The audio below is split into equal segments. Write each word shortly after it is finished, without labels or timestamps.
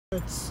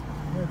Let's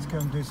go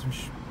and do some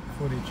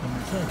footage on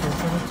this. Okay,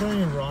 so we're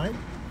turning right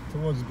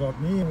towards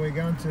Botany and we're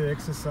going to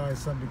exercise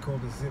something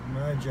called a zip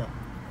merger.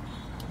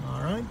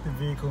 Alright, the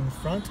vehicle in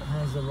front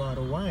has the right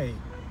of way.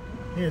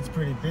 Here it's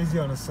pretty busy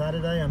on a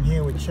Saturday. I'm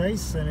here with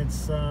Chaise and it's,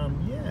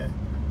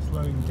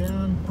 slowing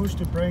down, push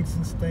the brakes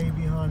and stay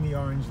behind the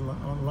orange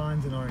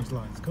lines and orange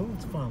lights. Cool,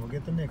 it's fine, we'll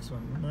get the next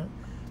one. No,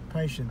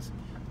 patience.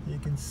 You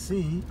can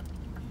see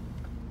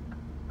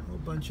a whole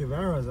bunch of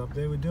arrows up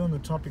there. We're doing the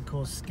topic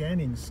called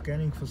scanning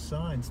for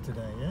signs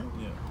today, yeah?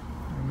 Yeah.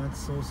 And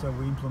that's also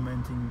we're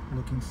implementing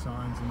looking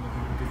signs and looking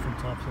at different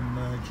types of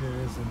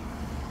mergers and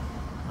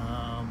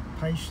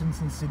patience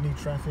in Sydney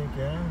traffic,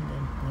 yeah? You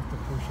don't have to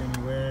push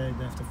anywhere, you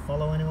don't have to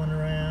follow anyone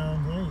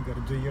around, yeah? You've got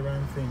to do your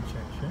own thing,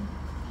 Church, yeah?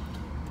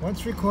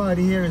 What's required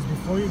here is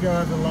before you go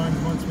over the lines,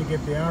 once we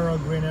get the arrow,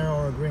 green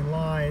arrow or a green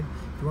light,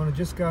 if you want to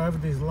just go over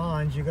these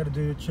lines, you've got to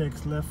do your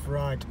checks left,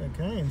 right,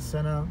 okay? And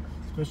center,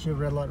 especially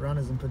red light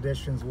runners and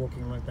pedestrians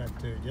walking like that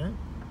dude, yeah?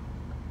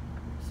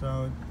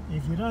 So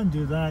if you don't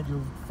do that,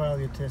 you'll fail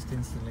your test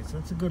instantly. So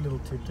that's a good little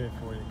tip there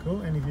for you,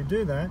 cool? And if you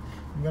do that,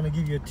 I'm going to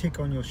give you a tick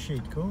on your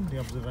sheet, cool? The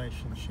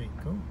observation sheet,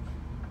 cool?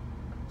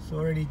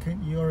 So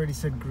you already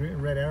said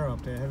red arrow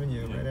up there, haven't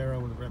you? Yeah. Red arrow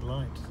with a red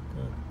light.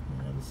 Good.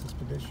 Yeah, this is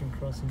pedestrian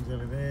crossings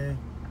over there.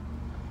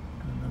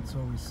 And that's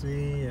all we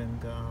see.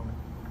 And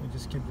we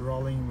just keep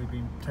rolling. We've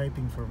been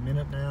taping for a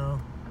minute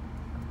now.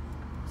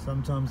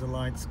 Sometimes the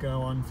lights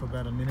go on for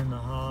about a minute and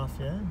a half,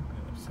 yeah?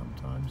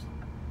 Sometimes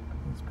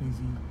it's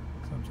busy.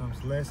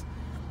 Sometimes less.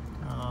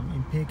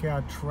 In peak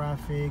hour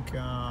traffic,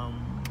 I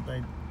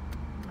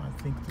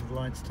think the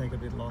lights take a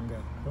bit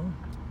longer. Cool.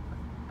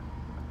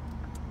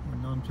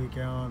 In non-peak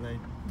hour, they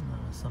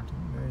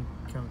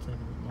can take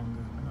a bit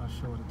longer, a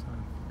shorter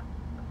time.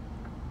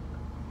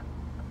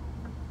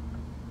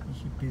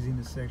 If you're busy in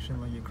the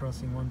section, like you're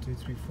crossing 1, 2,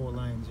 3, 4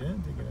 lanes, yeah,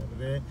 to get over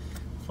there.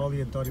 Follow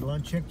your dotted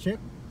line. Check.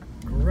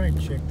 Great,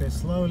 check there.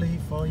 Slowly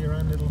follow your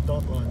own little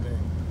dot line there.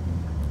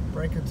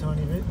 Brake a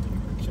tiny bit.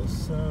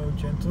 Just so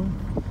gentle.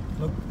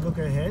 Look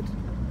ahead.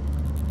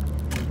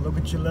 Look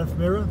at your left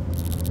mirror.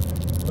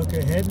 Look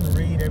ahead and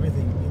read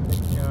everything.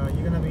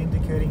 You're going to be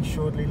indicating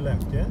shortly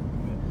left, yeah?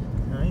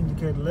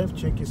 Indicate left,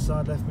 check your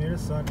side left mirror,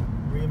 side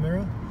rear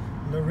mirror.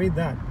 Read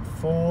that.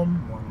 Form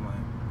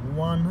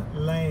one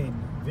lane.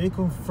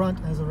 Vehicle front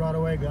has a right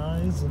of way,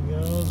 guys and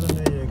girls, and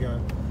there you go.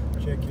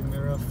 Check your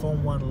mirror,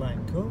 form one lane,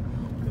 cool?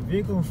 The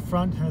vehicle in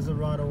front has a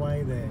right of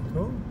way there,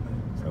 cool?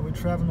 So we're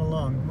traveling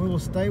along. We will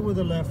stay with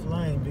the left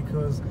lane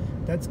because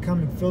that's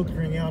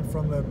filtering out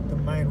from the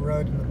main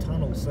road and the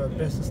tunnel. So it's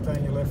best to stay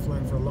in your left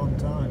lane for a long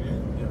time, yeah?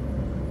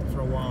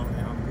 For a while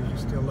now because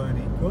you're still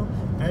learning. Cool.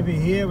 Over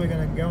here we're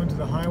going to go into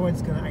the highway.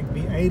 It's going to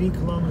be 80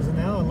 kilometers an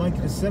hour. I'd like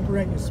you to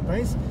separate your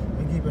space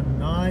and keep a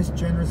nice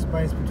generous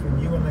space between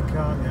you and the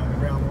car now,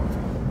 the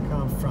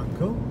car in front.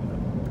 Cool.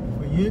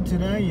 For you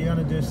today, you're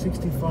going to do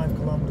 65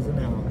 kilometers an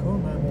hour. Cool.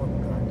 No more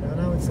than that. I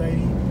know it's 80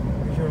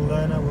 because you're a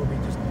learner. We'll be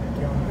just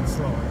going a bit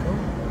slower, cool?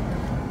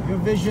 Your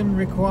vision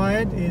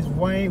required is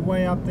way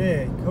up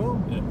there,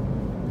 cool? Yeah.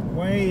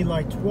 Way,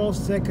 like 12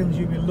 seconds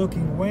you'll be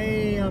looking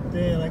way up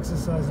there,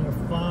 exercising a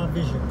far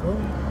vision, cool?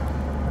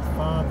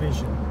 Far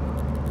vision.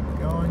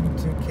 Going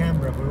to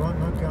Canberra, but we're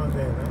not going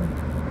there though.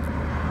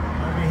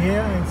 Over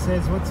here it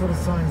says, what sort of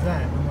sign is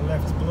that? On the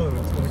left's blue,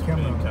 it's got a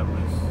camera.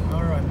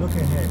 Alright, look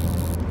ahead.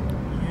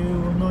 You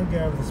will not go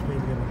over the speed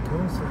limit,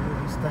 cool? So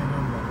you'll be staying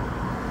on there.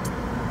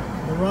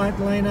 The right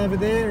lane over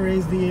there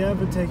is the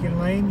overtaking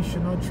lane. You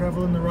should not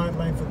travel in the right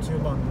lane for too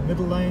long. The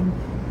middle lane,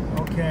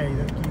 okay,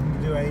 you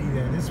can do 80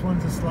 there. This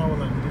one's a slower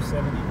lane, you do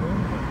 70. Cool.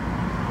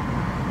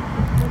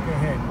 Look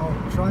ahead. Oh,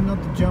 try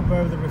not to jump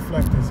over the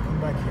reflectors.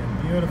 Come back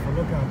here. Beautiful.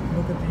 Look up.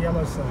 Look at the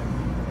yellow sign.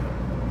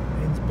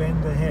 Means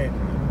bend ahead.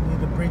 Near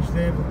the bridge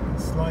there, but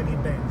it slightly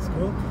bends.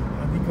 Cool.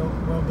 I think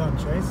well done,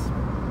 Chase.